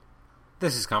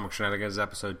This is Comic Shenanigans,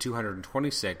 episode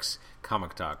 226,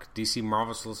 Comic Talk, DC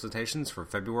Marvel solicitations for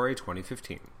February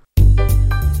 2015.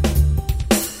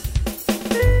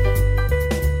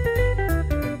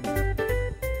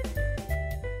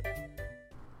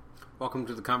 Welcome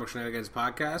to the Comic Shenanigans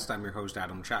podcast. I'm your host,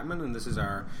 Adam Chapman, and this is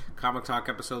our Comic Talk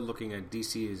episode looking at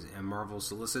DC's and Marvel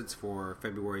solicits for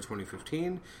February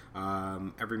 2015.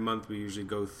 Every month we usually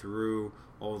go through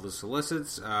all the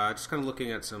solicits, just kind of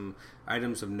looking at some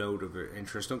items of note, of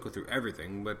interest. Don't go through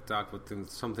everything, but talk about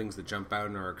some things that jump out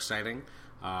and are exciting,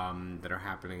 that are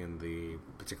happening in the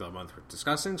particular month we're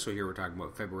discussing. So here we're talking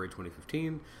about February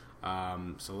 2015.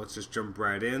 So let's just jump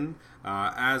right in.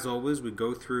 As always, we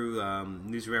go through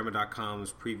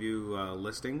Newsarama.com's preview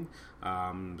listing.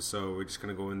 So we're just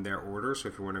going to go in their order. So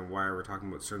if you're wondering why we're talking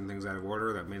about certain things out of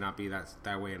order, that may not be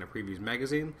that way in a previews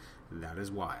magazine. That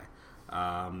is why.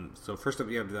 So first up,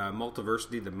 you have the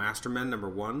Multiversity, the Mastermen, number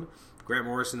 1. Grant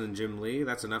Morrison and Jim Lee.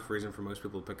 That's enough reason for most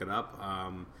people to pick it up.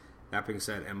 That being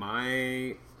said,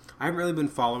 I haven't really been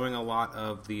following a lot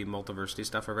of the Multiversity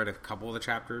stuff. I read a couple of the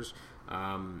chapters.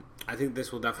 I think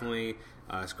this will definitely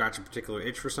scratch a particular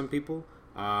itch for some people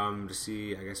to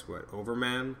see, I guess,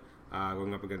 Overman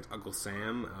going up against Uncle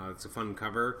Sam. It's a fun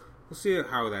cover. We'll see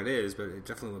how that is, but it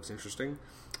definitely looks interesting.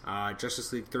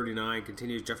 Justice League 39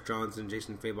 continues Jeff Johns and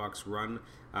Jason Fabok's run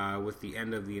with the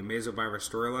end of the Amazovirus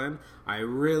storyline. I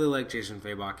really like Jason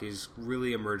Fabok. He's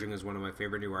really emerging as one of my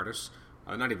favorite new artists.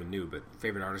 Not even new, but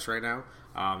favorite artist right now.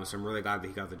 So I'm really glad that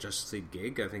he got the Justice League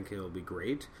gig. I think he'll be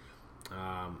great.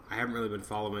 I haven't really been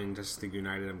following Justice League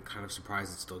United. I'm kind of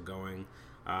surprised it's still going.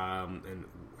 And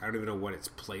I don't even know what its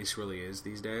place really is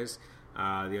these days.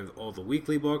 You have all the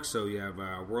weekly books. So you have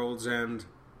World's End.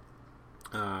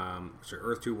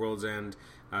 Earth 2 World's End.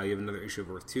 You have another issue of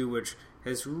Earth 2, which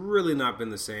has really not been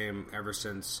the same ever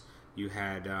since you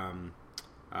had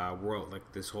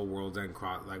this whole World's End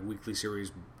weekly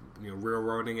series,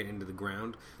 railroading it into the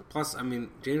ground. Plus,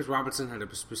 James Robinson had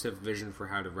a specific vision for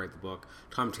how to write the book.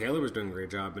 Tom Taylor was doing a great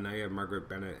job, and now you have Margaret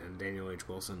Bennett and Daniel H.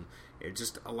 Wilson. It's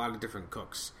just a lot of different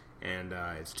cooks, and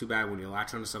it's too bad when you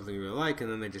latch onto something you really like, and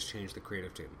then they just change the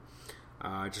creative team.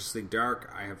 Justice League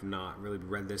Dark, I have not really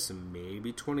read this in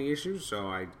maybe 20 issues, so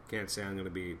I can't say I'm going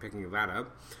to be picking that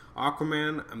up.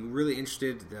 Aquaman, I'm really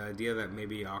interested. The idea that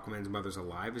maybe Aquaman's mother's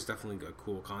alive is definitely a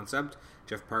cool concept.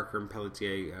 Jeff Parker and Paul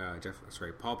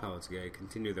Pelletier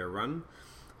continue their run.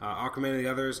 Aquaman and the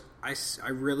others, I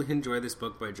really enjoy this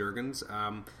book by Jurgens.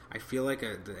 I feel like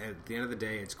at the end of the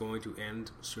day, it's going to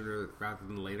end sooner rather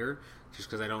than later, just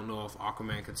because I don't know if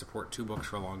Aquaman can support 2 books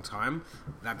for a long time.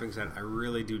 That being said, I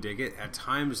really do dig it. At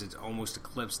times, it's almost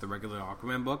eclipsed the regular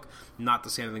Aquaman book. Not to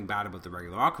say anything bad about the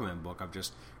regular Aquaman book. I've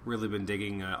just really been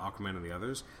digging Aquaman and the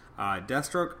others.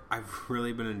 Deathstroke, I've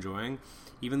really been enjoying.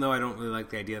 Even though I don't really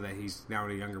like the idea that he's now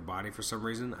in a younger body for some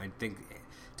reason, I think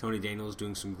Tony Daniel is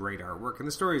doing some great artwork, and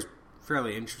the story is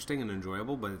fairly interesting and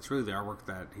enjoyable, but it's really the artwork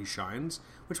that he shines,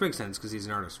 which makes sense because he's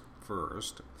an artist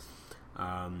first.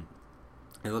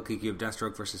 It looks like you have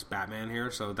Deathstroke versus Batman here,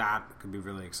 so that could be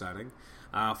really exciting.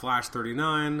 Flash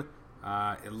 39,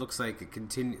 it looks like it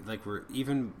continues, like we're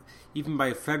even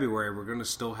by February, we're going to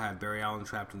still have Barry Allen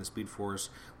trapped in the Speed Force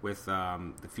with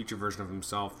the future version of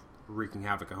himself wreaking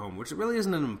havoc at home, which really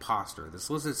isn't an imposter. The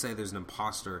solicits say there's an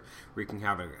imposter wreaking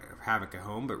havoc at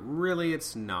home, but really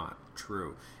it's not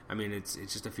true. It's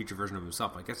just a future version of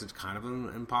himself. I guess it's kind of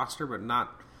an imposter, but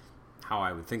not how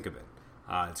I would think of it.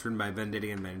 It's written by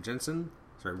Venditti and Van Jensen.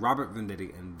 Robert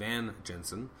Venditti and Van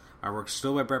Jensen. Works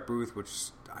still by Brett Booth,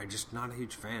 which I'm just not a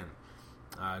huge fan.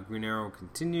 Green Arrow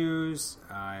continues.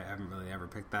 I haven't really ever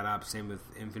picked that up. Same with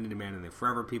Infinity Man and the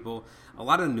Forever People. A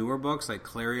lot of newer books like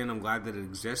Clarion, I'm glad that it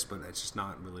exists, but it's just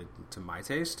not really to my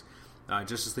taste.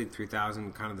 Justice League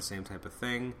 3000, kind of the same type of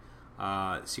thing.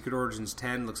 Secret Origins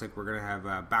 10, looks like we're going to have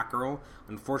Batgirl.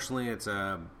 Unfortunately, it's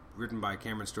written by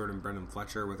Cameron Stewart and Brendan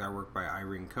Fletcher with artwork by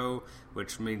Irene Coe,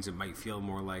 which means it might feel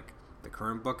more like the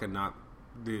current book and not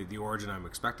the origin I'm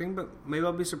expecting, but maybe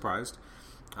I'll be surprised.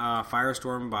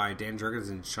 Firestorm by Dan Jurgens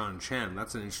and Sean Chen.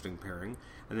 That's an interesting pairing.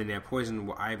 And then you have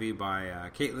Poison Ivy by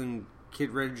Caitlin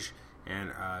Kittredge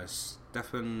and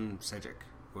Stefan Sejic,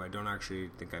 who I don't actually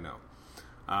think I know.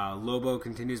 Lobo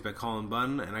continues by Colin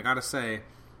Bunn, and I gotta say,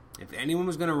 if anyone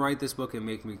was going to write this book and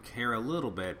make me care a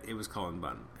little bit, it was Colin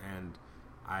Bunn. And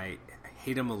I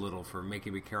hate him a little for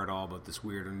making me care at all about this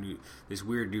weird new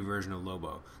version of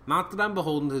Lobo. Not that I'm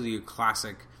beholden to the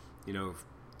classic,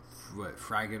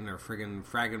 Fraggin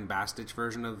Bastich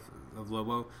version of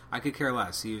Lobo. I could care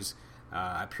less. He was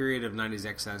a period of 90s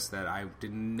excess that I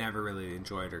never really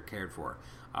enjoyed or cared for.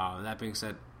 That being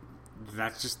said,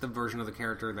 that's just the version of the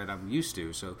character that I'm used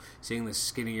to. So seeing this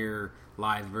skinnier,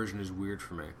 lithe version is weird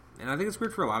for me. And I think it's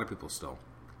weird for a lot of people still.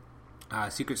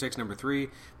 Secret Six #3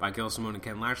 by Gail Simone and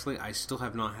Ken Lashley. I still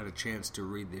have not had a chance to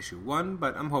read the issue 1,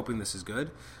 but I'm hoping this is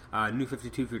good. New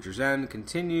 52 Future's End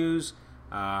continues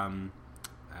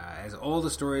as all the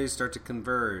stories start to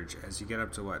converge as you get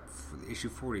up to issue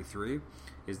 43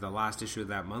 is the last issue of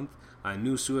that month.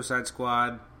 New Suicide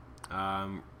Squad.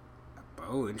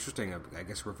 Interesting. I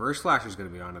guess Reverse Flash is going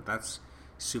to be on it. That's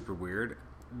super weird.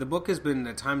 The book has been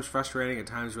at times frustrating, at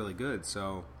times really good,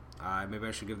 so maybe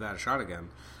I should give that a shot again.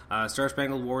 Star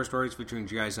Spangled War Stories featuring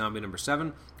G.I. Zombie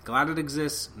 #7. Glad it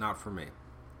exists, not for me.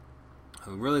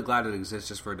 I'm really glad it exists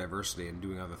just for diversity and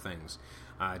doing other things.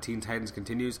 Teen Titans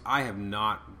continues. I have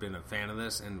not been a fan of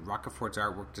this, and Rocafort's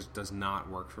artwork just does not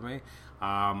work for me.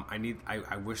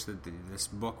 I wish that this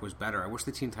book was better. I wish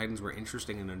the Teen Titans were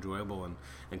interesting and enjoyable and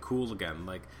cool again.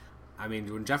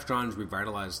 When Jeff Johns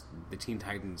revitalized the Teen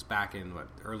Titans back in,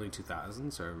 early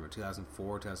 2000s, or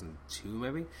 2004, 2002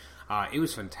 maybe, it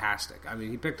was fantastic.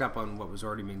 He picked up on what was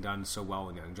already being done so well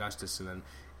in Young Justice and then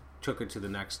took it to the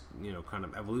next, kind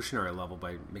of evolutionary level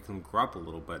by making them grow up a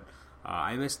little bit.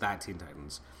 I miss that Teen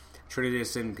Titans. Trinity of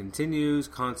Sin continues.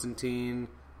 Constantine,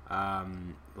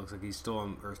 looks like he's still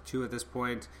on Earth 2 at this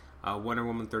point. Wonder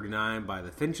Woman 39 by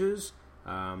the Finches.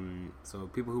 So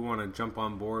people who want to jump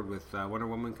on board with Wonder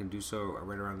Woman can do so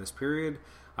right around this period.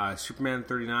 Superman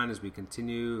 39 as they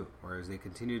continue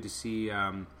to see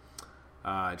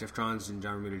Jeff Johns and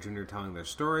John Romita Jr. telling their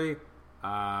story.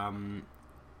 Apparently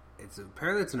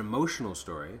it's an emotional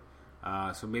story,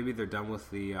 so maybe they're done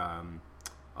with the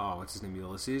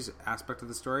Ulysses aspect of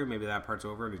the story. Maybe that part's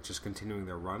over and it's just continuing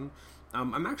their run.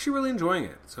 I'm actually really enjoying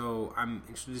it, so I'm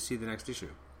interested to see the next issue.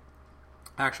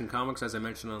 Action Comics, as I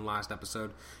mentioned on the last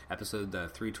episode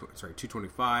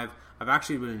 225. I've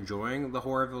actually been enjoying the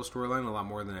Horrorville storyline a lot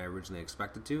more than I originally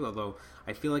expected to, although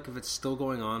I feel like if it's still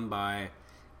going on by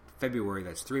February,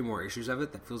 that's 3 more issues of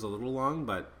it. That feels a little long,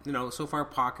 but, so far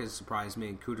Pac has surprised me,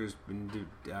 and Cooter's been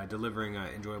delivering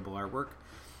enjoyable artwork.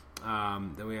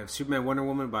 Then we have Superman Wonder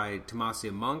Woman by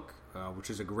Tommaso Monk, which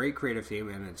is a great creative team,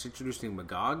 and it's introducing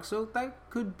Magog, so that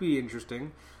could be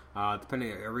interesting.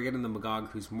 Depending, are we getting the Magog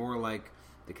who's more like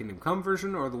the Kingdom Come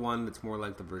version, or the one that's more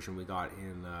like the version we got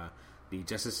in the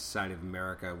Justice Society of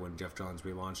America when Jeff Johns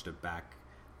relaunched it back,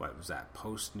 what was that,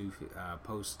 post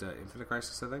Infinite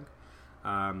Crisis, I think?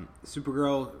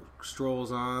 Supergirl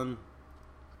strolls on.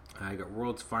 I got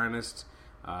World's Finest,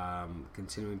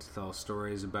 continuing to tell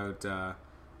stories about,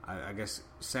 I guess,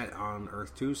 set on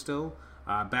Earth 2 still.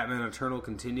 Batman Eternal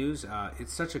continues.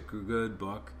 It's such a good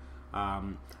book.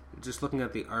 Just looking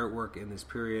at the artwork in this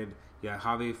period,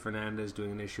 Javi Fernandez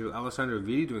doing an issue, Alessandro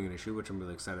Vitti doing an issue, which I'm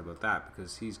really excited about that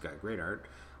because he's got great art.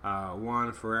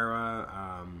 Juan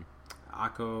Ferreira,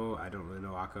 Akko, I don't really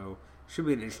know Akko. Should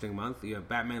be an interesting month. You have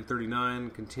Batman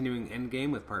 39 continuing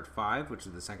Endgame with Part 5, which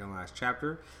is the second last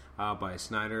chapter, by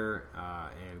Snyder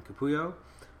and Capullo.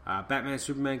 Batman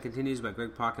Superman continues by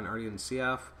Greg Pak and Ardian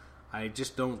Syaf. I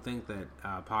just don't think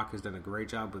that Pak has done a great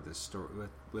job with this story,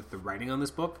 with the writing on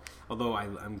this book. Although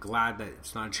I'm glad that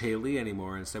it's not Jay Lee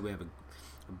anymore. Instead, we have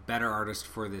a better artist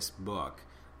for this book,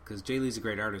 because Jay Lee's a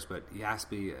great artist, but he has to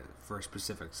be for a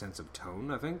specific sense of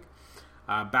tone, I think.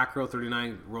 Batgirl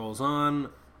 39 rolls on.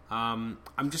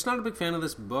 I'm just not a big fan of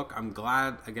this book. I'm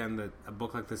glad, again, that a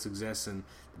book like this exists and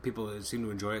people seem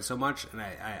to enjoy it so much. And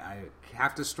I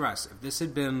have to stress, if this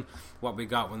had been what we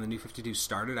got when the New 52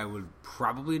 started, I would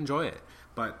probably enjoy it.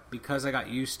 But because I got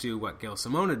used to what Gail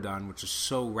Simone had done, which is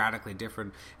so radically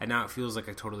different, and now it feels like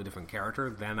a totally different character,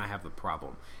 then I have the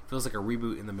problem. It feels like a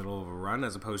reboot in the middle of a run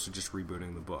as opposed to just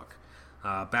rebooting the book.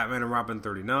 Batman and Robin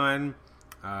 39.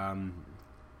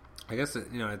 I guess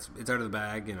it's out of the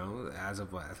bag, as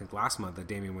of I think last month that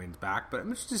Damian Wayne's back, but I'm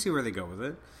interested to see where they go with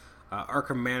it.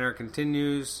 Arkham Manor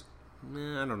continues.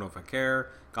 I don't know if I care.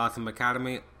 Gotham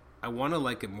Academy, I want to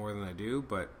like it more than I do,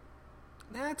 but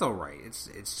it's all right.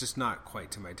 It's just not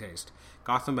quite to my taste.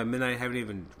 Gotham by Midnight, I haven't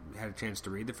even had a chance to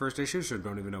read the first issue, so I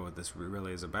don't even know what this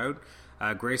really is about.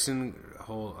 Grayson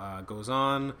goes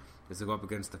on as they go up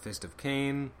against the Fist of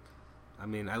Cain.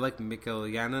 I like Mikhail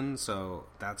Yanin, so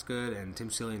that's good, and Tim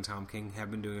Seeley and Tom King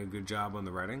have been doing a good job on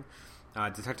the writing.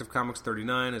 Detective Comics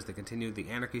 39, as they continue the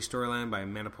Anarchy storyline by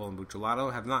Manipul and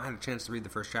Buccellato. Have not had a chance to read the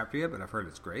first chapter yet, but I've heard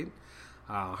it's great.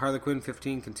 Harley Quinn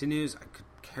 15 continues. I could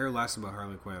care less about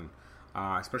Harley Quinn,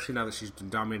 especially now that she's been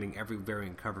dominating every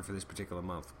variant cover for this particular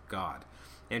month. God.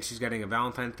 And she's getting a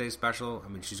Valentine's Day special.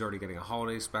 She's already getting a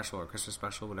holiday special or Christmas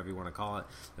special, whatever you want to call it.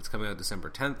 That's coming out December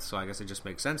 10th, so I guess it just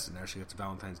makes sense. And now she gets a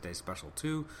Valentine's Day special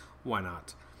too. Why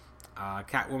not?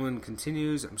 Catwoman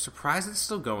continues. I'm surprised it's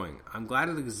still going. I'm glad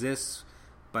it exists,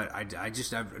 but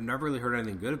I've never really heard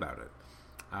anything good about it.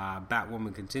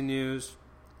 Batwoman continues.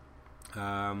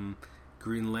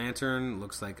 Green Lantern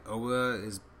looks like Oa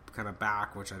is kind of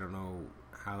back, which I don't know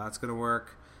how that's going to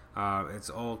work. It's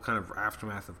all kind of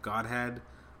aftermath of Godhead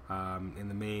in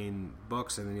the main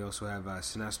books, and then you also have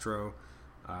Sinestro.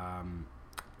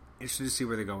 Interested to see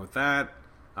where they go with that.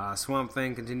 Swamp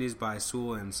Thing continues by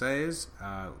Sewell and Sayes.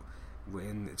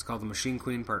 It's called The Machine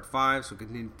Queen Part 5, so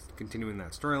continuing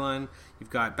that storyline.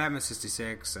 You've got Batman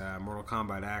 66, Mortal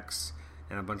Kombat X,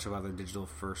 and a bunch of other digital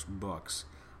first books.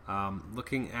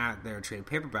 Looking at their trade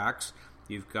paperbacks,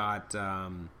 you've got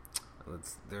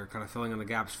they're kind of filling in the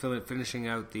gaps, finishing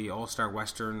out the All-Star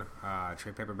Western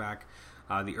trade paperback,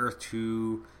 the Earth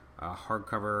 2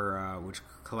 hardcover, which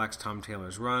collects Tom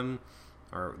Taylor's run,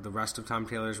 or the rest of Tom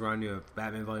Taylor's run. You have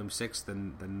Batman Volume 6,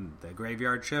 then the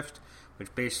Graveyard Shift,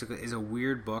 which basically is a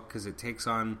weird book because it takes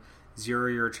on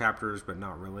zero-year chapters, but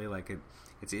not really. Like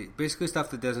it's basically stuff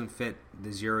that doesn't fit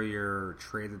the zero-year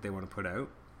trade that they want to put out,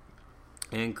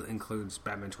 and includes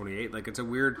Batman 28. Like, it's a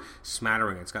weird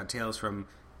smattering. It's got tales from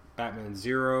Batman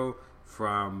 0,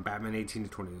 from Batman 18 to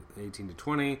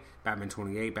 20, Batman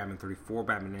 28, Batman 34,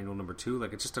 Batman Annual number 2.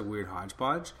 Like, it's just a weird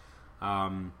hodgepodge.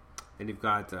 Then you've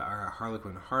got our Harley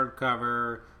Quinn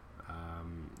hardcover.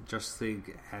 Justice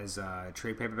League has a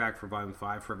trade paperback for Volume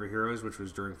 5, Forever Heroes, which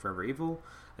was during Forever Evil,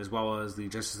 as well as the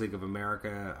Justice League of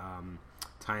America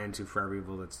tie-in to Forever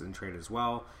Evil that's in trade as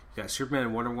well. You've got Superman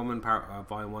and Wonder Woman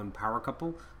Volume 1 Power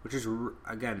Couple, which is,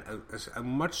 again, a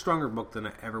much stronger book than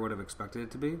I ever would have expected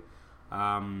it to be.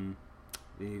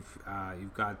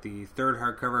 You've got the third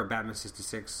hardcover of Batman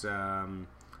 66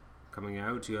 coming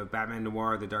out. You have Batman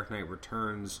Noir, The Dark Knight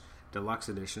Returns Deluxe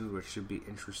Edition, which should be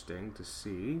interesting to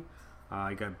see.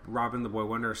 You got Robin the Boy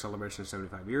Wonder, Celebration of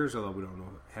 75 Years, although we don't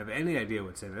have any idea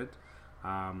what's in it,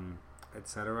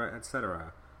 etc.,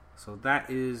 etc. So that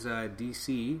is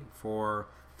DC for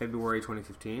February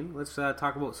 2015. Let's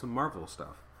talk about some Marvel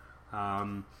stuff.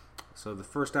 So the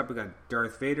first up, we got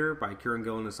Darth Vader by Kieran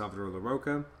Gillen and Salvador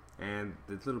Larroca, and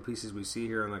the little pieces we see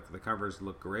here on the covers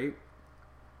look great.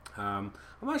 I'm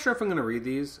not sure if I'm going to read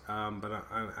these, but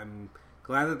I'm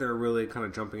glad that they're really kind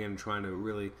of jumping in and trying to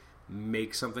really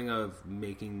make something of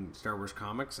making Star Wars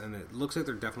comics, and it looks like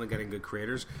they're definitely getting good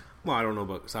creators. Well, I don't know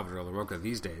about Salvador Larroca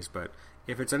these days, but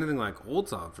if it's anything like old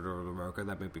Salvador Larroca,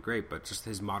 that might be great, but just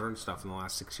his modern stuff in the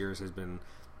last 6 years has been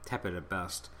tepid at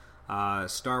best.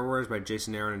 Star Wars by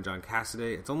Jason Aaron and John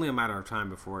Cassaday. It's only a matter of time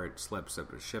before it slips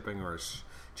up with shipping or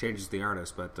changes the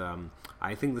artist, but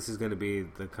I think this is going to be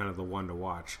the kind of the one to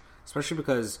watch, especially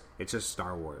because it's just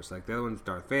Star Wars. Like, the other one's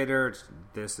Darth Vader, it's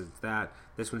this, it's that.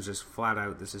 This one's just flat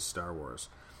out, this is Star Wars.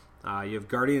 You have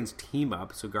Guardians Team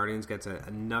Up, so Guardians gets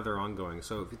another ongoing.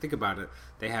 So if you think about it,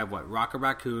 they have, Rocket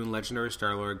Raccoon, Legendary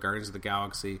Star-Lord, Guardians of the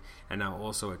Galaxy, and now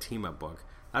also a Team Up book.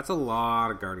 That's a lot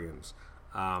of Guardians.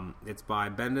 It's by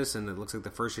Bendis, and it looks like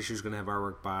the first issue is going to have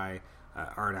artwork by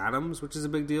Art Adams, which is a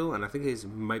big deal, and I think he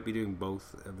might be doing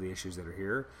both of the issues that are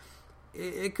here.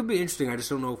 It could be interesting. I just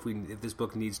don't know if this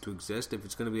book needs to exist. If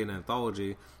it's going to be an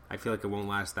anthology, I feel like it won't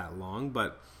last that long,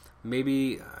 but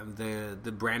maybe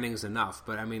the branding is enough.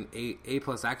 But I mean, A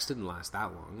plus X didn't last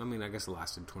that long. I mean, I guess it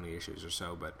lasted 20 issues or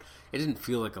so, but it didn't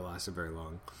feel like it lasted very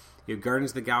long. You have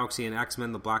Guardians of the Galaxy and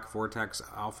X-Men, The Black Vortex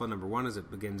Alpha #1, as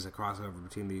it begins a crossover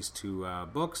between these two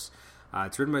books.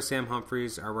 It's written by Sam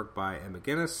Humphries, artwork by Ed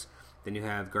McGuinness. Then you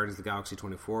have Guardians of the Galaxy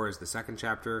 24 as the second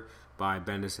chapter by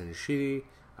Bendis and Ishii.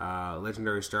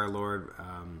 Legendary Star-Lord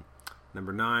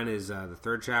 #9 is the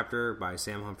third chapter by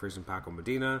Sam Humphries and Paco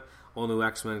Medina. All New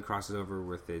X-Men crosses over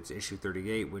with its issue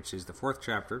 38, which is the fourth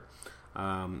chapter,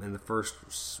 and the first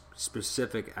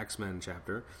specific X-Men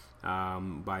chapter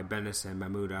by Bendis and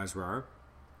Mahmoud Asrar.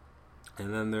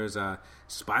 And then there's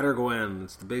Spider-Gwen.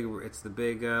 It's the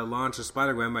big launch of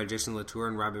Spider-Gwen by Jason Latour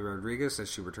and Robbie Rodriguez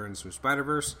as she returns from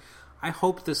Spider-Verse. I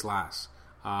hope this lasts.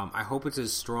 I hope it's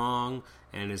as strong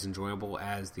and as enjoyable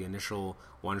as the initial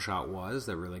one-shot was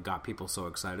that really got people so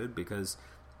excited, because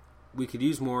we could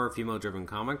use more female-driven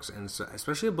comics, and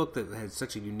especially a book that had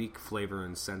such a unique flavor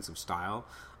and sense of style.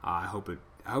 I hope it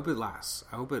lasts.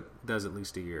 I hope it does at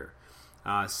least a year.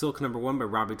 Silk #1 by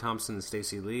Robbie Thompson and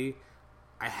Stacey Lee.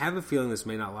 I have a feeling this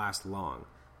may not last long,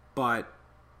 but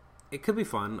it could be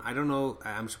fun. I don't know.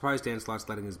 I'm surprised Dan Slott's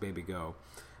letting his baby go.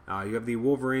 You have the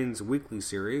Wolverines Weekly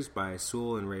Series by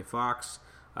Sewell and Ray Fox.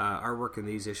 Artwork in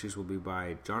these issues will be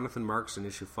by Jonathan Marks in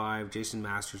issue 5, Jason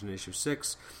Masters in issue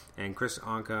 6, and Chris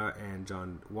Anka and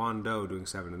Juan Doe doing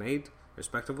 7 and 8,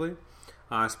 respectively.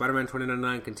 Spider-Man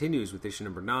 2099 continues with issue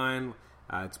 #9.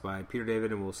 It's by Peter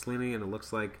David and Will Slaney, and it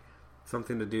looks like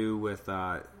something to do with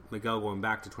Miguel going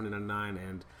back to 2099,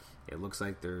 and it looks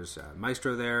like there's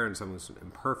Maestro there, and something's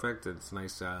imperfect. It's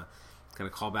nice kind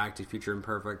of call back to Future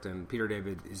Imperfect, and Peter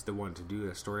David is the one to do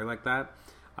a story like that.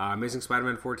 Amazing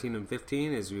Spider-Man 14 and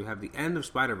 15 is you have the end of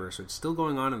Spider-Verse, so it's still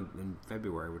going on in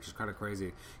February, which is kind of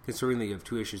crazy, considering that you have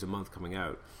 2 issues a month coming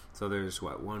out. So there's,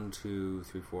 1, 2,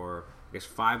 3, 4, I guess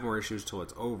 5 more issues till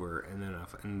it's over, and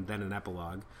then an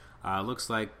epilogue. Looks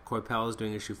like Coipel is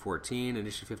doing issue 14, and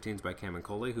issue 15 is by Cameron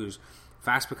Coley, who's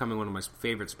fast becoming one of my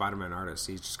favorite Spider-Man artists.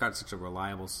 He's just got such a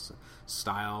reliable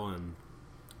style, and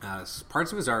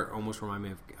parts of his art almost remind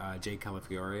me of Jay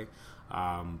Calafiore,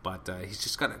 but he's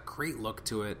just got a great look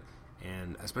to it.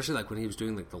 And especially like when he was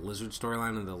doing like the Lizard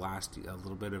storyline in the last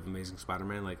little bit of Amazing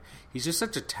Spider-Man, like he's just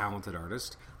such a talented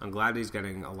artist. I'm glad he's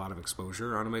getting a lot of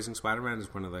exposure on Amazing Spider-Man.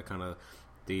 It's one of the kind of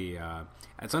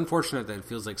it's unfortunate that it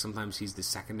feels like sometimes he's the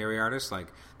secondary artist. Like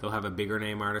they'll have a bigger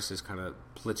name artist as kind of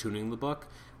platooning the book,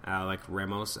 like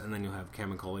Ramos, and then you'll have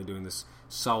Cameron Coley doing this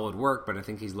solid work. But I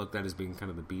think he's looked at as being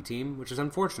kind of the B team, which is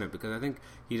unfortunate because I think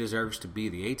he deserves to be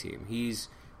the A team. He's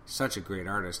such a great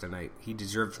artist, and he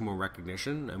deserves more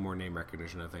recognition and more name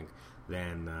recognition, I think,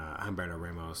 than Humberto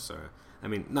Ramos. I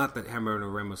mean, not that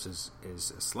Humberto Ramos is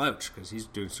a slouch, because he's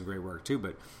doing some great work too,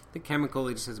 but I think Cameron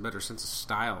Coley just has a better sense of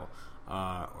style,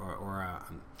 or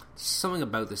something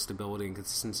about the stability and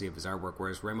consistency of his artwork,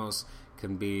 whereas Ramos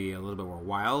can be a little bit more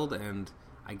wild, and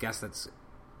I guess that's,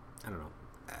 I don't know,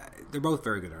 they're both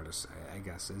very good artists, I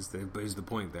guess, is the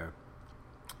point there.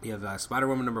 You have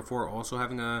Spider-Woman number 4 also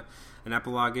having an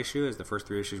epilogue issue, as the first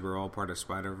 3 issues were all part of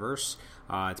Spider-Verse.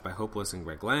 It's by Hopeless and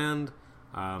Greg Land.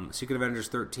 Secret Avengers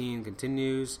 13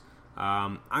 continues.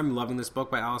 I'm loving this book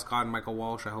by Alice Codd and Michael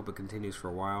Walsh. I hope it continues for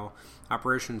a while.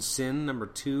 Operation Sin number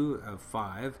 2 of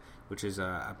 5, which is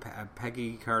a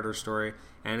Peggy Carter story,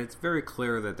 and it's very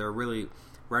clear that they're really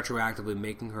retroactively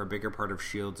making her a bigger part of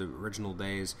S.H.I.E.L.D.'s original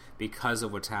days because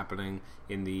of what's happening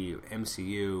in the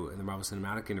MCU, in the Marvel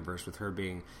Cinematic Universe, with her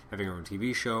having her own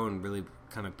TV show and really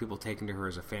kind of people taking to her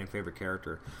as a fan-favorite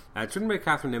character. It's written by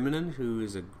Catherine Immonen, who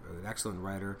is an excellent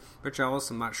writer. Rich Ellis,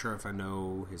 I'm not sure if I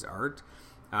know his art.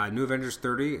 New Avengers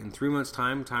 30, in 3 months'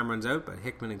 time Runs Out, by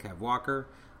Hickman and Kev Walker,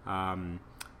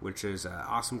 which is an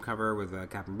awesome cover with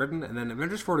Captain Britain. And then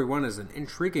Avengers 41 is an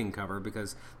intriguing cover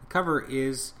because the cover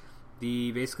is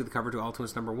basically the cover to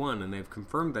Ultimates number 1, and they've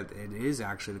confirmed that it is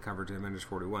actually the cover to Avengers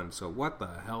 41. So what the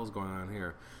hell is going on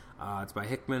here? It's by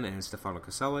Hickman and Stefano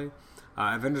Caselli.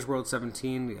 Avengers World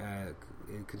 17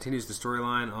 it continues the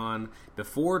storyline on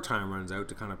before time runs out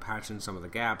to kind of patch in some of the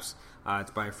gaps.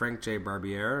 It's by Frank J.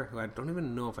 Barbiere, who I don't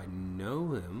even know if I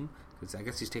know him, because I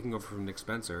guess he's taking over from Nick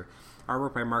Spencer.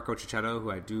 Artwork by Marco Cicchetto, who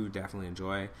I do definitely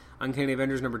enjoy. Uncanny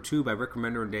Avengers number 2 by Rick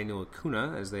Remender and Daniel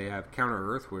Acuna, as they have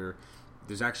Counter-Earth, where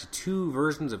there's actually 2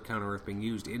 versions of Counter-Earth being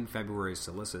used in February's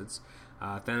solicits.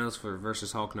 Thanos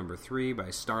vs. Hulk number 3 by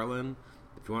Starlin.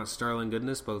 If you want Starlin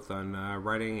goodness, both on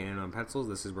writing and on pencils,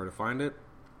 this is where to find it.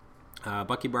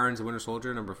 Bucky Barnes and Winter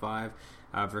Soldier number 5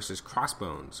 versus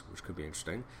Crossbones, which could be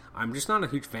interesting. I'm just not a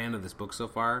huge fan of this book so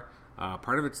far.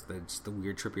 Part of it's the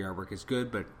weird, trippy artwork is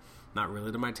good, but not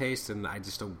really to my taste, and I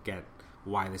just don't get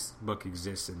why this book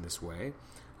exists in this way.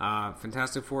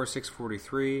 Fantastic Four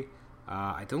 643.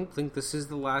 I don't think this is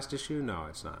the last issue. No,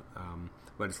 it's not.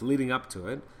 But it's leading up to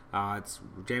it. It's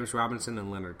James Robinson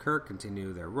and Leonard Kirk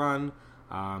continue their run.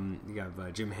 You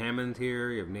have Jim Hammond here.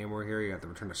 You have Namor here. You got the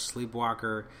return of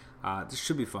Sleepwalker. This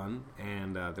should be fun.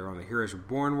 And they're on the Heroes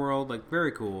Reborn world. Like,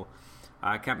 very cool.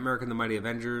 Captain America and the Mighty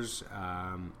Avengers.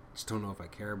 Just don't know if I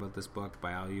care about this book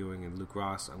by Al Ewing and Luke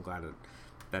Ross. I'm glad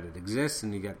that it exists.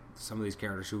 And you get some of these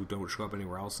characters who don't show up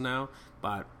anywhere else now.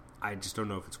 But I just don't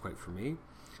know if it's quite for me.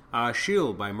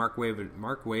 S.H.I.E.L.D. by Mark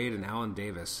Waid and Alan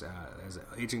Davis as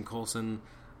Agent Coulson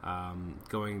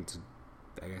going to,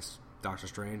 I guess, Doctor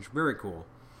Strange. Very cool.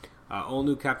 All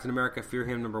New Captain America, Fear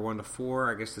Him, number 1 to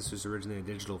 4. I guess this was originally a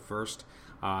digital first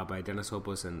by Dennis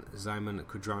Hopeless and Zyman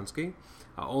Kudronsky.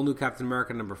 All New Captain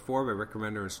America, number 4 by Rick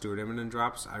Remender and Stuart Immonen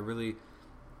drops. I really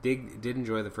did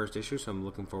enjoy the first issue, so I'm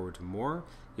looking forward to more.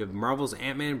 You have Marvel's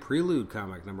Ant-Man Prelude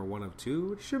comic, number 1 of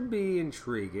 2, which should be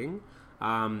intriguing.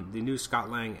 The new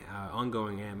Scott Lang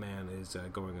ongoing Ant-Man is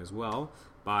going as well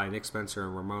by Nick Spencer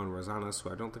and Ramon Rosanas, who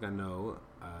I don't think I know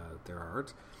their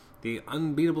art. The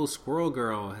Unbeatable Squirrel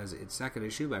Girl has its second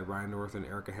issue by Ryan North and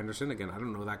Erica Henderson. Again, I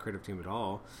don't know that creative team at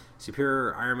all.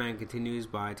 Superior Iron Man continues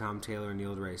by Tom Taylor and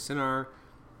Neil DeRay Sinar.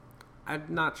 I'm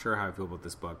not sure how I feel about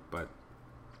this book, but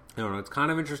I don't know. It's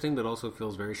kind of interesting, but also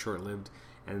feels very short-lived.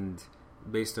 And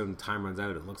based on time runs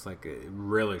out, it looks like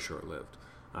really short-lived.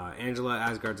 Angela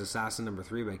Asgard's Assassin, number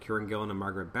 3 by Kieran Gillen and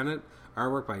Margaret Bennett.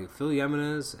 Artwork by Phil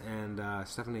Jimenez and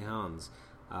Stephanie Hans.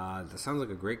 That sounds like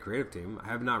a great creative team. I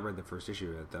have not read the first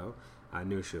issue yet, though.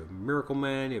 New issue of Miracle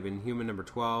Man. You have Inhuman number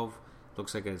 12.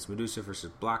 Looks like it's Medusa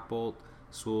versus Black Bolt.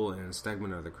 Sewell and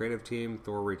Stegman are the creative team.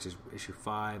 Thor reaches issue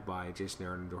 5 by Jason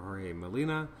Aaron and Jorge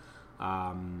Molina.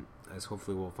 As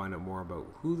hopefully we'll find out more about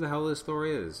who the hell this Thor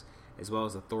is, as well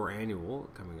as the Thor Annual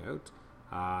coming out.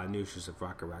 New issues of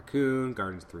Rocket Raccoon,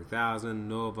 Guardians 3000,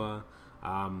 Nova.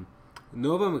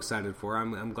 Nova I'm excited for.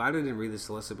 I'm glad I didn't read the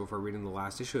solicit before reading the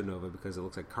last issue of Nova, because it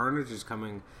looks like Carnage is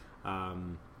coming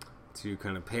to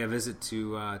kind of pay a visit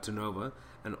to Nova.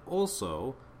 And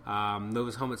also,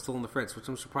 Nova's helmet's still in the fritz, which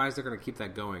I'm surprised they're going to keep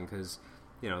that going, because,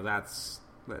 that's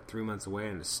 3 months away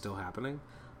and it's still happening.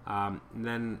 And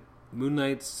then Moon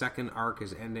Knight's second arc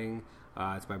is ending.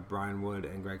 It's by Brian Wood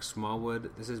and Greg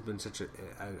Smallwood. This has been such a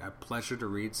pleasure to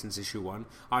read since issue 1.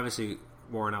 Obviously,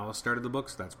 Warren Ellis started the book,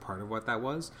 so that's part of what that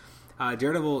was.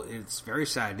 Daredevil, it's very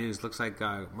sad news. Looks like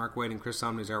Mark Waid and Chris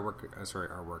Samnee's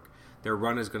artwork. Their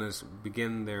run is going to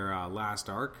begin their last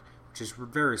arc, which is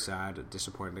very sad,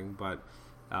 disappointing, but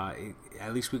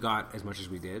at least we got as much as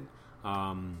we did.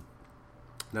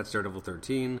 That's Daredevil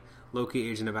 13. Loki,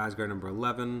 Agent of Asgard number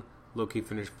 11. Loki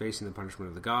finished Facing the Punishment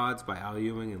of the Gods by Al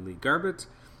Ewing and Lee Garbett.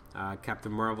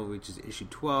 Captain Marvel reaches issue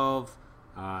 12.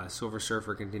 Silver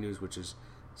Surfer continues, which is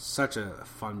such a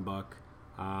fun book.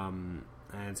 And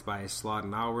it's by Slott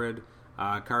and Allred.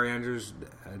 Kari Andrews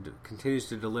continues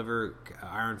to deliver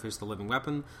Iron Fist the Living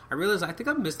Weapon. I think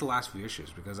I've missed the last few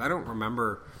issues because I don't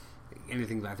remember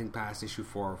anything, I think, past issue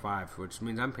 4 or 5, which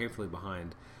means I'm painfully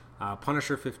behind.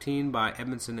 Punisher 15 by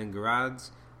Edmondson and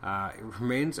Gerads. It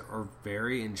remains a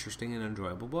very interesting and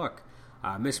enjoyable book.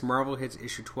 Miss Marvel hits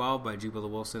issue 12 by G. Willow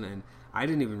Wilson, and I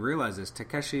didn't even realize this.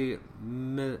 Takeshi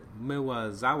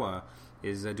Miwazawa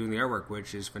is doing the artwork,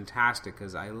 which is fantastic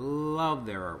because I love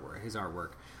his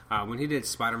artwork. When he did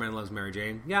Spider-Man Loves Mary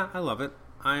Jane, yeah, I love it.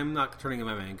 I'm not turning in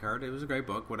my man card. It was a great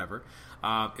book, whatever.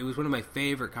 It was one of my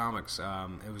favorite comics.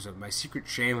 It was my secret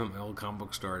shame at my old comic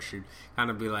book store. She'd kind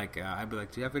of be like, I'd be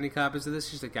like, do you have any copies of this?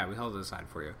 She's like, yeah, we held it aside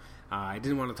for you. I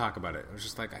didn't want to talk about it. It was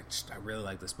just like, I really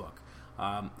like this book.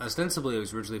 Ostensibly, it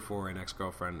was originally for an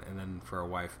ex-girlfriend and then for a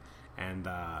wife. And,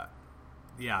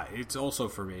 yeah, it's also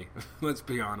for me. Let's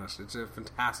be honest. It's a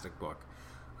fantastic book.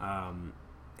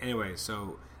 Anyway,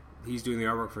 so he's doing the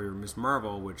artwork for Miss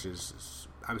Marvel, which is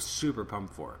I'm super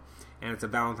pumped for. And it's a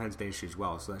Valentine's Day issue as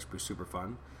well, so that should be super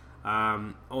fun.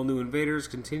 All New Invaders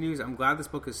continues. I'm glad this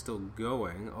book is still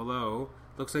going, although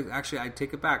looks like, actually, I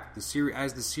take it back.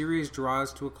 As the series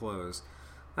draws to a close,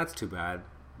 that's too bad.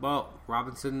 Well,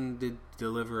 Robinson did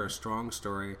deliver a strong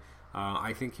story.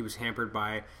 I think he was hampered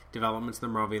by developments in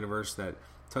the Marvel Universe that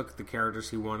took the characters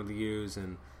he wanted to use,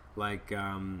 and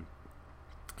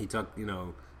he took,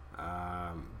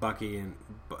 Bucky, and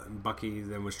Bucky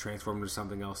then was transformed into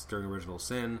something else during Original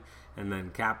Sin, and then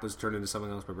Cap was turned into something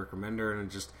else by Rick Remender,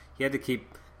 and he had to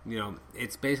keep,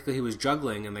 it's basically he was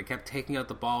juggling, and they kept taking out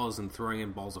the balls and throwing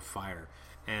in balls of fire,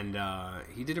 and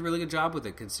he did a really good job with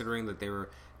it, considering that they were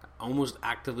almost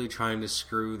actively trying to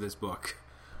screw this book.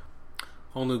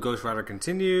 Whole New Ghost Rider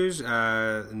continues,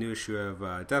 a new issue of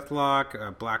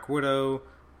Deathlock, Black Widow,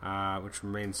 which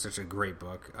remains such a great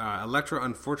book. Elektra,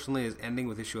 unfortunately, is ending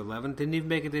with issue 11. Didn't even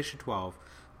make it to issue 12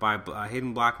 by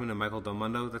Hayden Blackman and Michael Del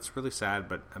Mundo. That's really sad,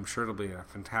 but I'm sure it'll be a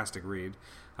fantastic read.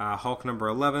 Hulk number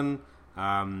 11.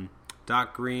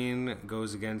 Doc Green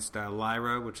goes against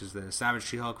Lyra, which is the Savage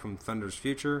She-Hulk from Thunder's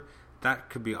Future. That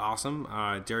could be awesome.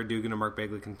 Jared Dugan and Mark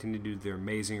Bagley continue to do their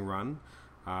amazing run,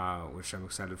 which I'm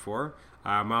excited for.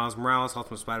 Miles Morales,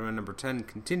 Ultimate Spider-Man number 10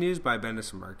 continues by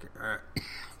Bendis and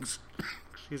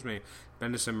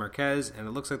Bendis and Marquez, and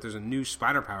it looks like there's a new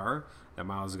spider power that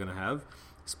Miles is going to have.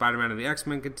 Spider-Man and the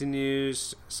X-Men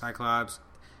continues. Cyclops,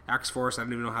 X-Force, I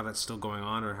don't even know how that's still going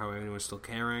on or how anyone's still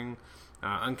caring.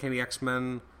 Uncanny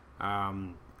X-Men,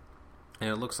 and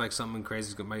it looks like something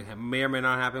crazy may or may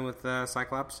not happen with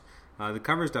Cyclops. The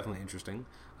cover is definitely interesting.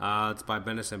 It's by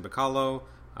Bendis and Bacallo.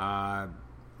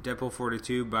 Deadpool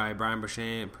 42 by Brian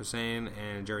Posehn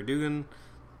and Jerry Dugan.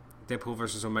 Deadpool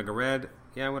vs. Omega Red.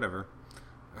 Yeah, whatever.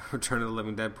 Return of the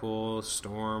Living Deadpool.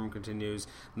 Storm continues.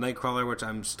 Nightcrawler, which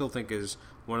I still think is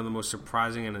one of the most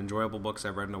surprising and enjoyable books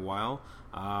I've read in a while.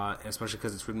 Especially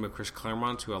because it's written by Chris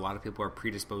Claremont, who a lot of people are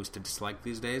predisposed to dislike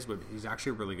these days, but he's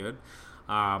actually really good.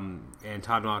 And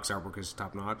Todd Knox artwork is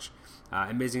top notch.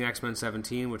 Amazing X-Men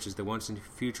 17, which is the Once and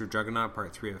Future Juggernaut,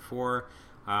 part 3 of 4.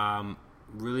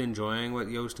 Really enjoying what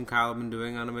Yost and Kyle have been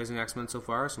doing on Amazing X-Men so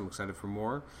far, so I'm excited for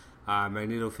more.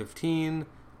 Magneto 15.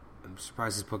 I'm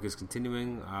surprised this book is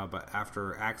continuing, but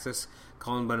after Axis,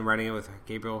 Colin Bunn writing it with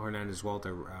Gabriel Hernandez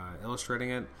Walter illustrating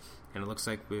it, and it looks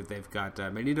like they've got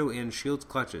Magneto in Shield's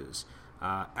clutches.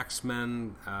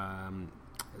 X-Men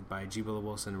by G. Willow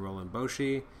Wilson and Roland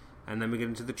Boschi. And then we get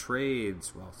into the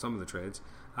trades. Well, some of the trades.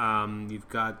 You've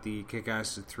got the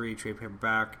Kick-Ass 3 trade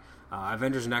paperback.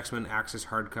 Avengers and X-Men Axis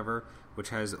hardcover, which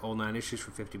has all 9 issues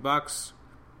for $50.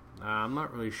 I'm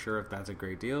not really sure if that's a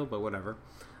great deal, but whatever.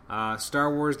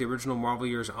 Star Wars, the original Marvel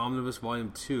Years Omnibus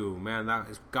Volume 2. Man, that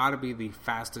has got to be the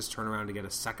fastest turnaround to get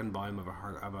a second volume of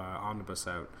a omnibus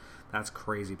out. That's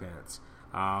crazy pants.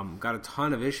 Got a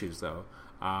ton of issues, though.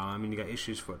 You got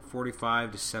issues for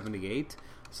 45 to 78,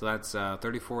 so that's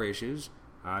 34 issues.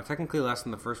 Technically less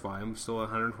than the first volume, still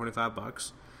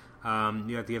 $125.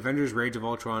 You got the Avengers Rage of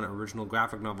Ultron original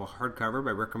graphic novel hardcover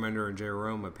by Rick Remender and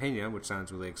Jerome Pena, which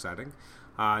sounds really exciting.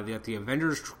 You got the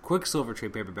Avengers Quicksilver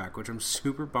trade paperback, which I'm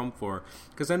super pumped for,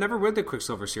 because I never read the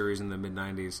Quicksilver series in the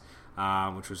mid-90s,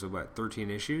 which was,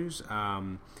 13 issues. So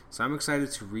I'm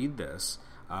excited to read this.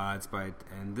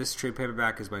 This trade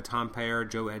paperback is by Tom Payer,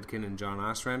 Joe Edkin, and John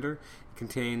Ostrander. It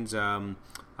contains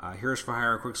Heroes for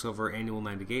Hire Quicksilver Annual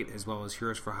 98, as well as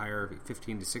Heroes for Hire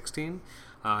 15 to 16.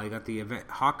 You got the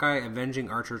Hawkeye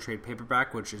Avenging Archer trade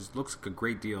paperback, which looks like a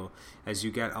great deal, as you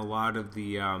get a lot of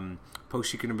the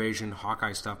post-Secret Invasion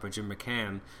Hawkeye stuff by Jim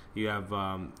McCann. You have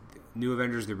New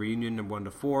Avengers, The Reunion, 1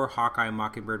 to 4, Hawkeye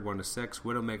Mockingbird 1 to 6,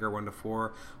 Widowmaker 1 to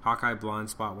 4, Hawkeye Blind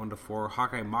Spot 1 to 4,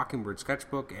 Hawkeye Mockingbird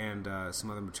sketchbook, and some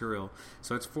other material.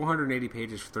 So it's 480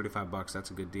 pages for $35.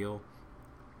 That's a good deal.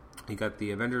 You got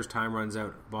the Avengers Time Runs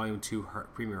Out Volume 2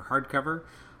 Premier Hardcover.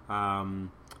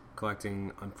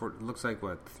 Collecting, looks like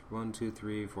 1, 2,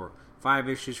 3, 4, 5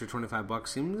 issues for $25.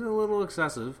 Seems a little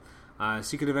excessive.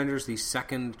 Secret Avengers, the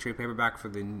second trade paperback for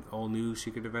the all-new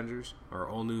Secret Avengers, or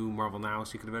all-new Marvel Now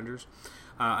Secret Avengers.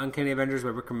 Uncanny Avengers by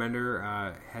Rick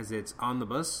Remender has its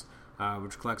omnibus,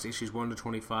 which collects issues 1 to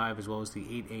 25, as well as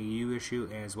the 8 AU issue,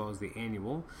 as well as the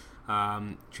annual.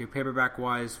 Trade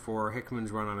paperback-wise, for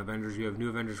Hickman's run on Avengers, you have New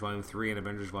Avengers Volume 3 and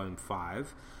Avengers Volume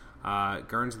 5.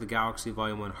 Guardians of the Galaxy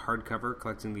Volume 1 hardcover,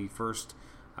 collecting the first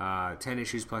 10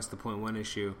 issues plus the .1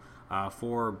 issue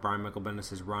for Brian Michael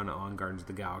Bendis' run on Guardians of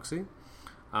the Galaxy.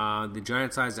 The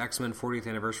Giant Size X-Men 40th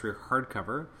Anniversary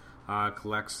hardcover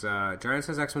collects Giant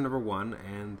Size X-Men number 1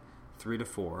 and 3 to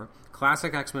 4,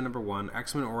 Classic X-Men number 1,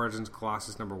 X-Men Origins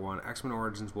Colossus number 1, X-Men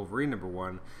Origins Wolverine number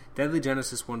 1, Deadly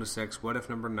Genesis 1 to 6, What If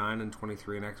number 9 and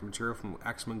 23, and material from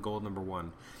X-Men Gold number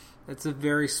 1. It's a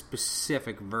very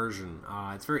specific version.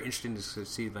 It's very interesting to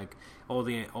see all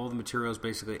the materials,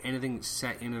 basically anything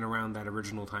set in and around that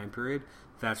original time period.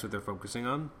 That's what they're focusing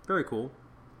on. Very cool.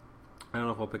 I don't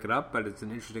know if I'll pick it up, but it's an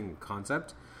interesting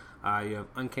concept. You have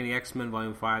Uncanny X-Men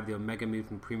Volume 5, the Omega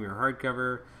Mutant Premier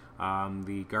hardcover,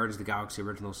 the Guardians of the Galaxy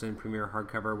Original Sin Premier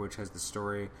hardcover, which has the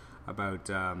story about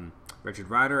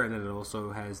Richard Rider, and then it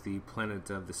also has the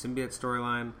Planet of the Symbiote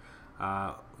storyline.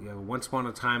 You have Once Upon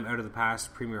a Time Out of the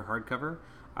Past Premier hardcover,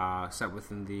 set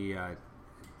within the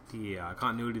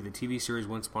continuity of the TV series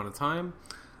Once Upon a Time.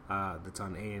 That's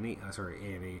on ABC.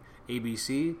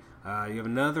 You have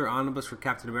another omnibus for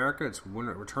Captain America. It's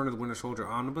Return of the Winter Soldier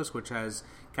omnibus, which has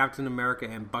Captain America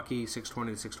and Bucky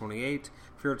 620 to 628,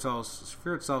 Fear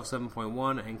Itself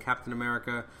 7.1, and Captain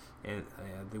America and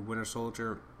the Winter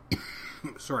Soldier.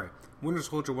 Winter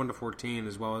Soldier 1 to 14,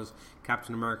 as well as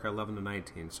Captain America 11 to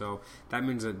 19. So that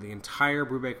means that the entire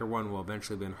Brubaker 1 will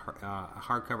eventually be in a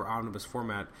hardcover omnibus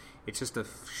format. It's just a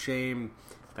shame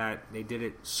that they did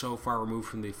it so far removed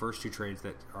from the first two trades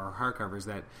that are hardcovers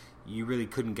that you really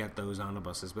couldn't get those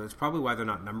omnibuses. But it's probably why they're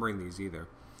not numbering these either.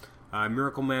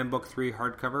 Miracle Man Book 3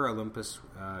 hardcover, Olympus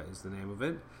is the name of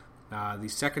it. The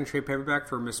second trade paperback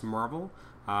for Miss Marvel,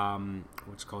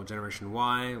 which is called Generation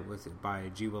Y, by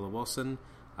G. Willow Wilson.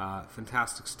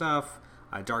 Fantastic stuff.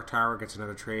 Dark Tower gets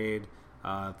another trade.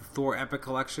 The Thor Epic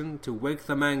Collection to Wake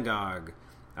the Mangog,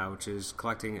 which is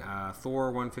collecting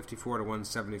Thor 154 to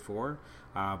 174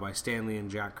 by Stan Lee and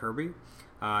Jack Kirby.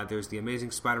 There's the Amazing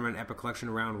Spider-Man Epic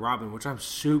Collection Round Robin, which I'm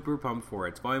super pumped for.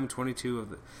 It's volume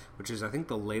 22 which is I think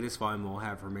the latest volume we'll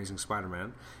have for Amazing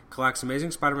Spider-Man. Collects Amazing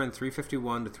Spider-Man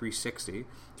 351 to 360.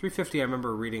 350 I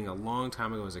remember reading a long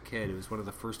time ago as a kid. It was one of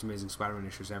the first Amazing Spider-Man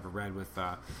issues I ever read. With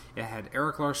it had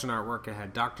Eric Larson artwork, it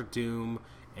had Doctor Doom,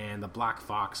 and the Black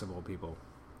Fox of all people.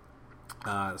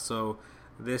 So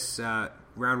this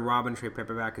Round Robin trade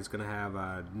paperback is going to have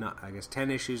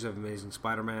 10 issues of Amazing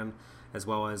Spider-Man, as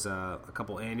well as a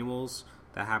couple annuals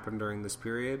that happened during this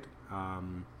period,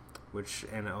 and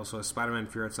also a Spider-Man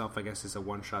Fear Itself, I guess, is a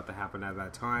one-shot that happened at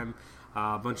that time.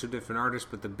 A bunch of different artists,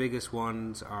 but the biggest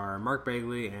ones are Mark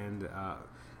Bagley, and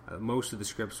most of the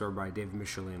scripts are by David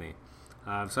Michelinie.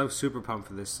 So I'm super pumped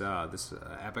for this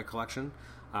epic collection.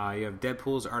 You have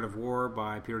Deadpool's Art of War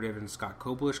by Peter David and Scott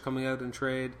Koblish coming out in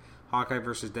trade. Hawkeye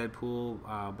vs.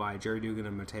 Deadpool by Jerry Dugan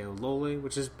and Matteo Loli,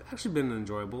 which has actually been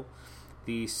enjoyable.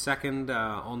 The second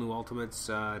All New Ultimates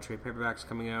trade paperback's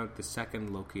coming out. The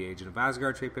second Loki Agent of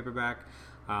Asgard trade paperback.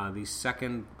 The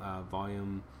second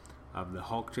volume of the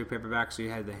Hulk trade paperback. So you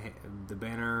had the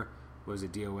Banner, was a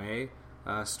DOA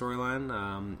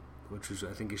storyline, which was,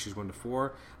 I think, issues 1 to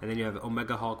 4. And then you have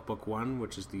Omega Hulk Book 1,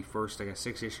 which is the first,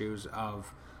 6 issues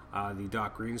of the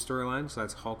Doc Green storyline. So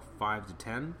that's Hulk 5 to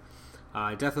 10.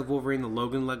 Death of Wolverine, the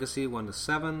Logan Legacy, 1 to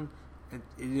 7.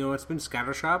 It's been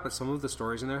scattershot, but some of the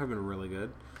stories in there have been really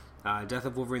good. Death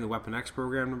of Wolverine, the Weapon X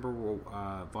program,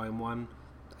 Volume 1.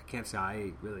 I can't say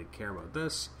I really care about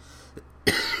this.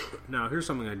 Now, here's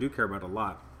something I do care about a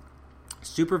lot.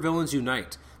 Supervillains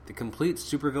Unite, the complete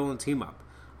supervillain team-up.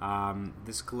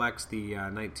 This collects the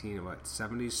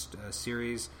 1970s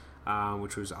series,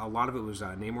 which was, a lot of it was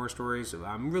Namor stories.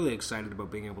 I'm really excited about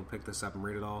being able to pick this up and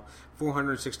read it all.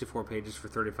 464 pages for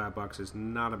 $35 is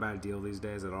not a bad deal these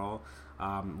days at all.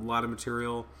 A lot of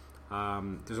material.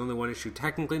 There's only one issue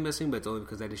technically missing, but it's only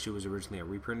because that issue was originally a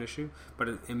reprint issue. But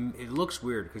it looks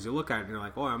weird because you look at it and you're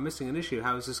like, oh, I'm missing an issue.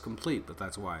 How is this complete? But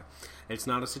that's why. It's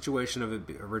not a situation of it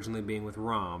originally being with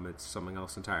Rom. It's something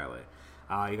else entirely.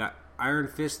 You got Iron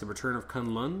Fist, The Return of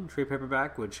Kunlun trade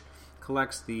paperback, which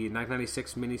collects the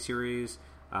 1996 miniseries,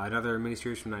 another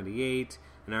miniseries from 98,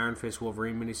 an Iron Fist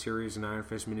Wolverine miniseries, an Iron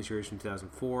Fist miniseries from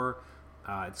 2004.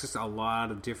 It's just a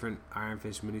lot of different Iron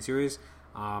Fist miniseries.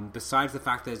 Besides the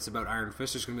fact that it's about Iron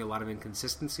Fist, there's going to be a lot of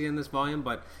inconsistency in this volume,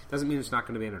 but it doesn't mean it's not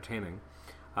going to be entertaining.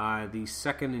 The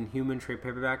second Inhuman trade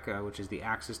paperback, which is the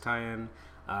Axis tie-in,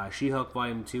 She-Hulk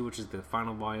Volume 2, which is the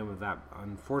final volume of that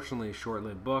unfortunately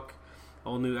short-lived book,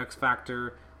 All New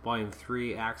X-Factor, Volume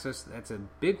 3, Axis. That's a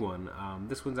big one.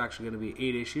 This one's actually going to be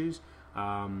 8 issues,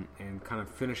 and kind of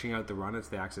finishing out the run. It's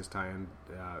the Axis tie-in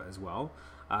as well.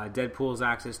 Deadpool's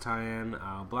Axis tie-in,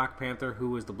 Black Panther,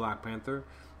 Who Was the Black Panther,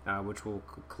 which will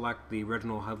collect the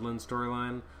Reginald Hudlin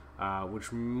storyline,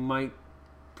 which might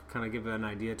kind of give an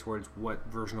idea towards what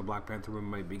version of Black Panther we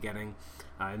might be getting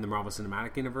in the Marvel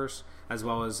Cinematic Universe, as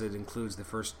well as it includes the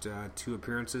first 2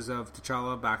 appearances of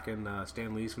T'Challa back in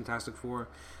Stan Lee's Fantastic Four.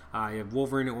 You have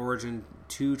Wolverine Origin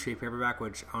 2 trade paperback,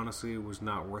 which honestly was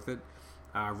not worth it.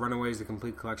 Runaways, the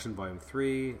Complete Collection, Volume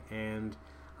 3, and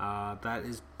that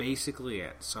is basically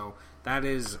it. So that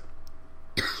is,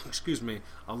 excuse me,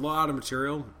 a lot of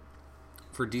material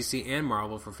for DC and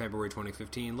Marvel for February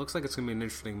 2015. Looks like it's going to be an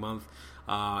interesting month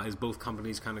as both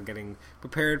companies kind of getting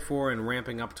prepared for and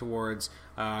ramping up towards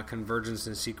Convergence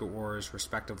and Secret Wars,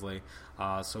 respectively.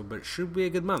 But it should be a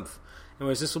good month.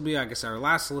 Anyways, this will be, I guess, our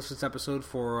last Solicits episode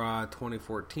for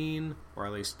 2014, or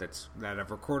at least that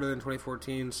I've recorded in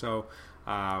 2014. So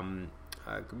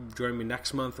join me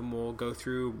next month and we'll go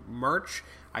through March.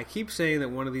 I keep saying that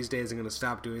one of these days I'm going to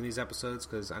stop doing these episodes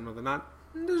because I know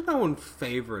there's no one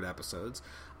favorite episodes,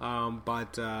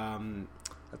 but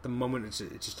at the moment it's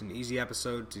just an easy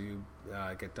episode to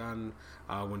get done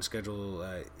when schedule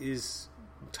is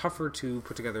tougher to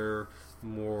put together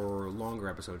more longer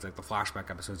episodes, like the flashback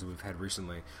episodes that we've had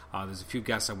recently. There's a few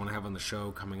guests I want to have on the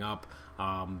show coming up,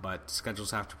 but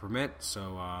schedules have to permit,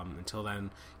 so until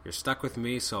then, you're stuck with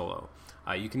me solo.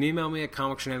 You can email me at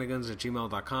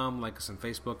comicshenanigans@gmail.com, like us on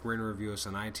Facebook, rate and review us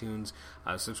on iTunes,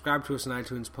 subscribe to us on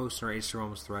iTunes, post in our H2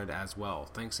 Realms thread as well.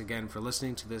 Thanks again for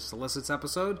listening to this Solicits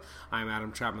episode. I'm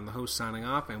Adam Chapman, the host, signing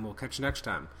off, and we'll catch you next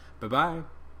time.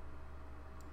 Bye-bye.